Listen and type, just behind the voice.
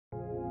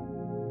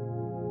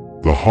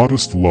The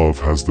hottest love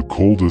has the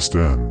coldest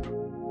end.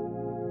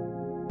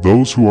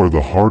 Those who are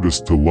the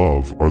hardest to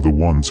love are the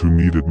ones who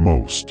need it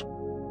most.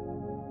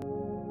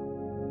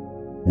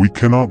 We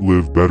cannot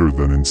live better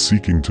than in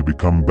seeking to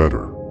become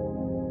better.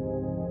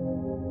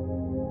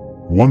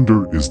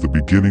 Wonder is the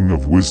beginning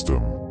of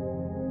wisdom.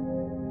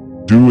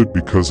 Do it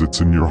because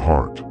it's in your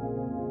heart,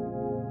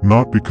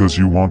 not because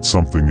you want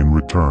something in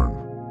return.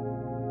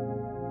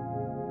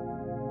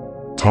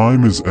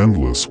 Time is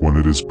endless when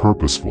it is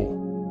purposeful.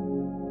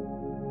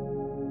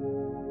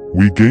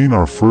 We gain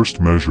our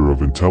first measure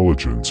of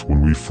intelligence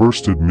when we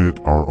first admit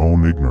our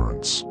own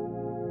ignorance.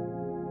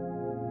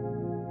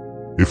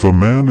 If a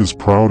man is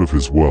proud of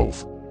his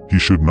wealth, he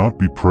should not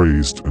be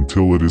praised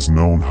until it is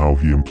known how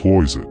he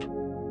employs it.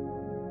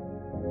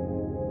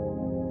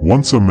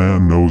 Once a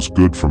man knows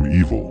good from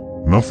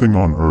evil, nothing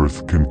on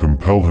earth can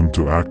compel him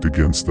to act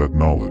against that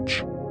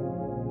knowledge.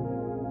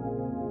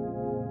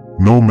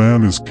 No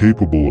man is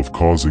capable of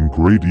causing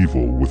great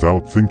evil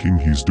without thinking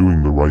he's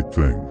doing the right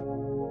thing.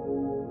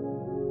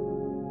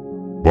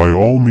 By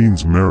all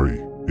means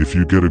marry. If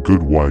you get a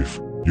good wife,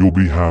 you'll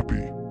be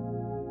happy.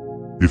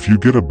 If you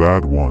get a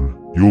bad one,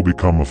 you'll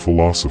become a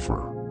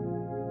philosopher.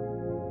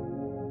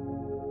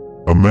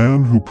 A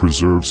man who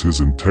preserves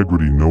his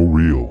integrity, no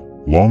real,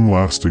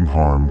 long-lasting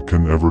harm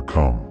can ever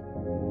come.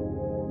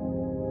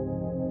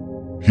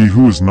 He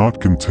who is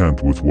not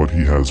content with what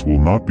he has will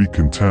not be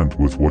content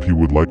with what he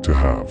would like to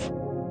have.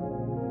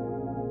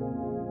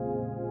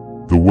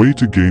 The way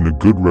to gain a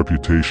good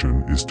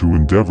reputation is to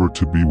endeavor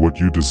to be what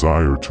you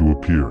desire to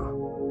appear.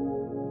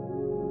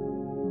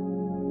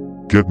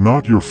 Get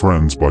not your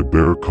friends by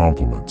bare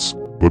compliments,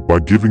 but by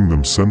giving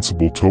them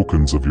sensible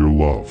tokens of your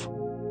love.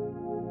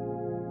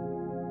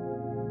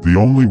 The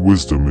only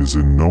wisdom is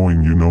in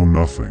knowing you know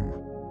nothing.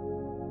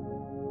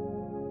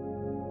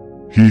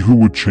 He who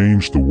would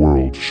change the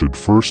world should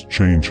first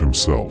change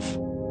himself.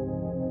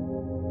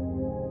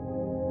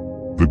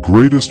 The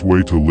greatest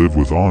way to live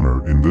with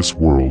honor in this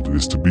world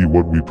is to be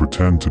what we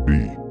pretend to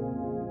be.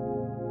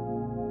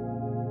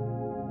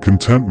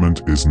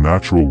 Contentment is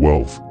natural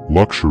wealth,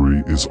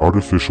 luxury is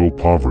artificial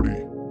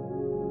poverty.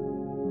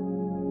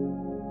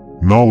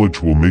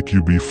 Knowledge will make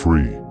you be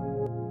free.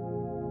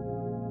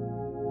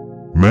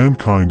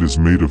 Mankind is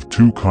made of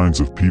two kinds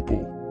of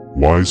people: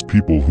 wise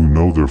people who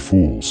know they're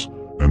fools,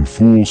 and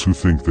fools who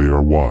think they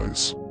are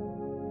wise.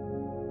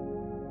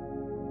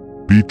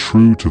 Be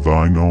true to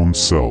thine own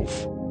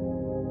self.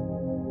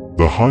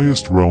 The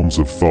highest realms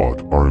of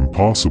thought are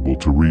impossible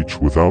to reach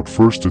without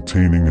first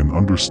attaining an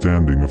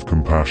understanding of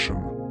compassion.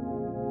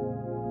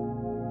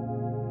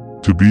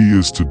 To be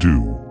is to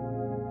do.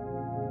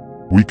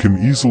 We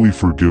can easily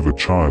forgive a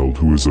child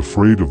who is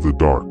afraid of the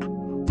dark.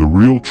 The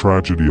real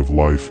tragedy of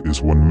life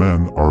is when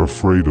men are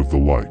afraid of the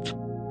light.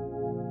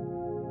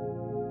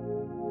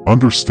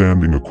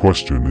 Understanding a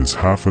question is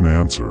half an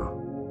answer.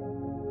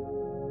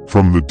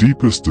 From the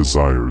deepest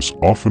desires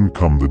often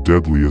come the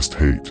deadliest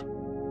hate.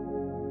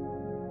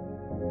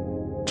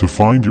 To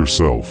find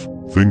yourself,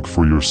 think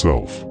for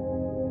yourself.